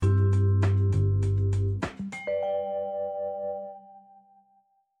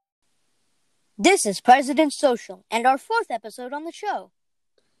This is President Social, and our fourth episode on the show.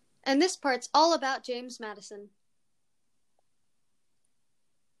 And this part's all about James Madison.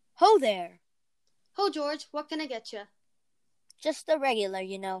 Ho there! Ho, George, what can I get you? Just the regular,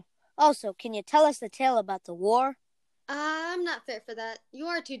 you know. Also, can you tell us the tale about the war? I'm not fair for that. You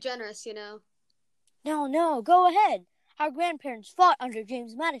are too generous, you know. No, go ahead. Our grandparents fought under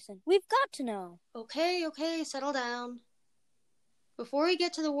James Madison. We've got to know. Okay, settle down. Before we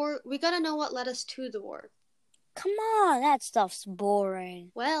get to the war, we gotta know what led us to the war. Come on, that stuff's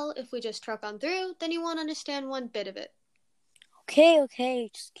boring. Well, if we just truck on through, then you won't understand one bit of it. Okay,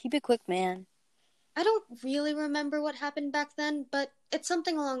 just keep it quick, man. I don't really remember what happened back then, but it's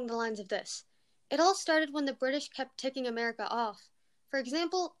something along the lines of this. It all started when the British kept ticking America off. For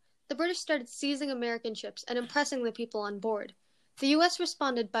example, the British started seizing American ships and impressing the people on board. The U.S.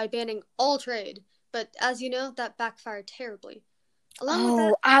 responded by banning all trade, but as you know, that backfired terribly.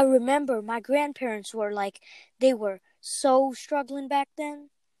 I remember. My grandparents were they were so struggling back then.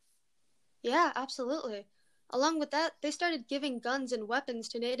 Yeah, absolutely. Along with that, they started giving guns and weapons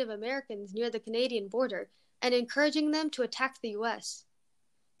to Native Americans near the Canadian border and encouraging them to attack the U.S.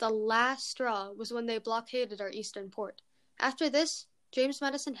 The last straw was when they blockaded our eastern port. After this, James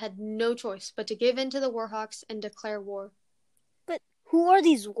Madison had no choice but to give in to the Warhawks and declare war. But who are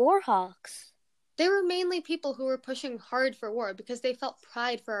these Warhawks? They were mainly people who were pushing hard for war because they felt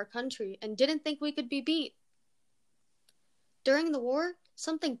pride for our country and didn't think we could be beat. During the war,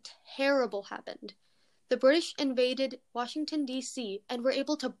 something terrible happened. The British invaded Washington, D.C. and were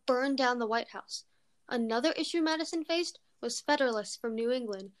able to burn down the White House. Another issue Madison faced was Federalists from New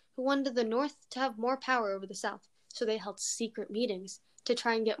England who wanted the North to have more power over the South, so they held secret meetings to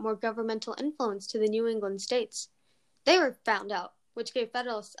try and get more governmental influence to the New England states. They were found out, which gave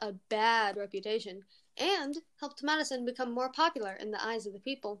Federalists a bad reputation and helped Madison become more popular in the eyes of the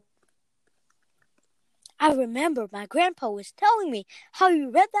people. I remember my grandpa was telling me how he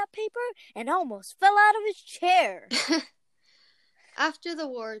read that paper and almost fell out of his chair. After the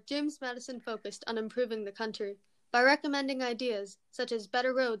war, James Madison focused on improving the country by recommending ideas such as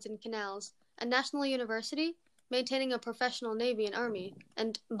better roads and canals, a national university, maintaining a professional navy and army,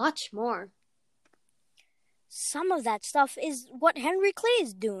 and much more. Some of that stuff is what Henry Clay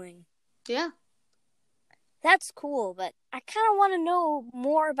is doing. Yeah. That's cool, but I kind of want to know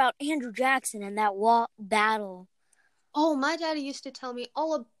more about Andrew Jackson and that battle. Oh, my daddy used to tell me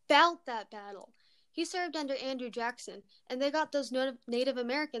all about that battle. He served under Andrew Jackson, and they got those Native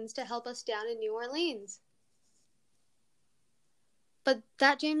Americans to help us down in New Orleans. But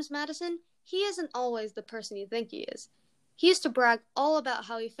that James Madison, he isn't always the person you think he is. He used to brag all about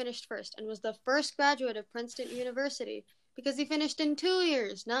how he finished first and was the first graduate of Princeton University because he finished in 2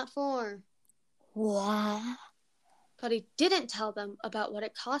 years, not 4. What? But he didn't tell them about what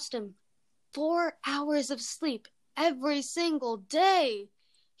it cost him. 4 hours of sleep every single day.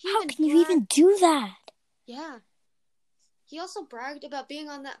 How can you even do that? Yeah. He also bragged about being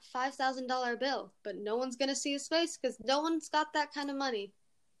on that $5,000 bill, but no one's going to see his face because no one's got that kind of money.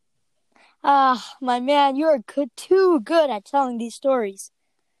 My man, you're too good at telling these stories.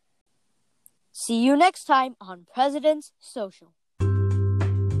 See you next time on President's Social.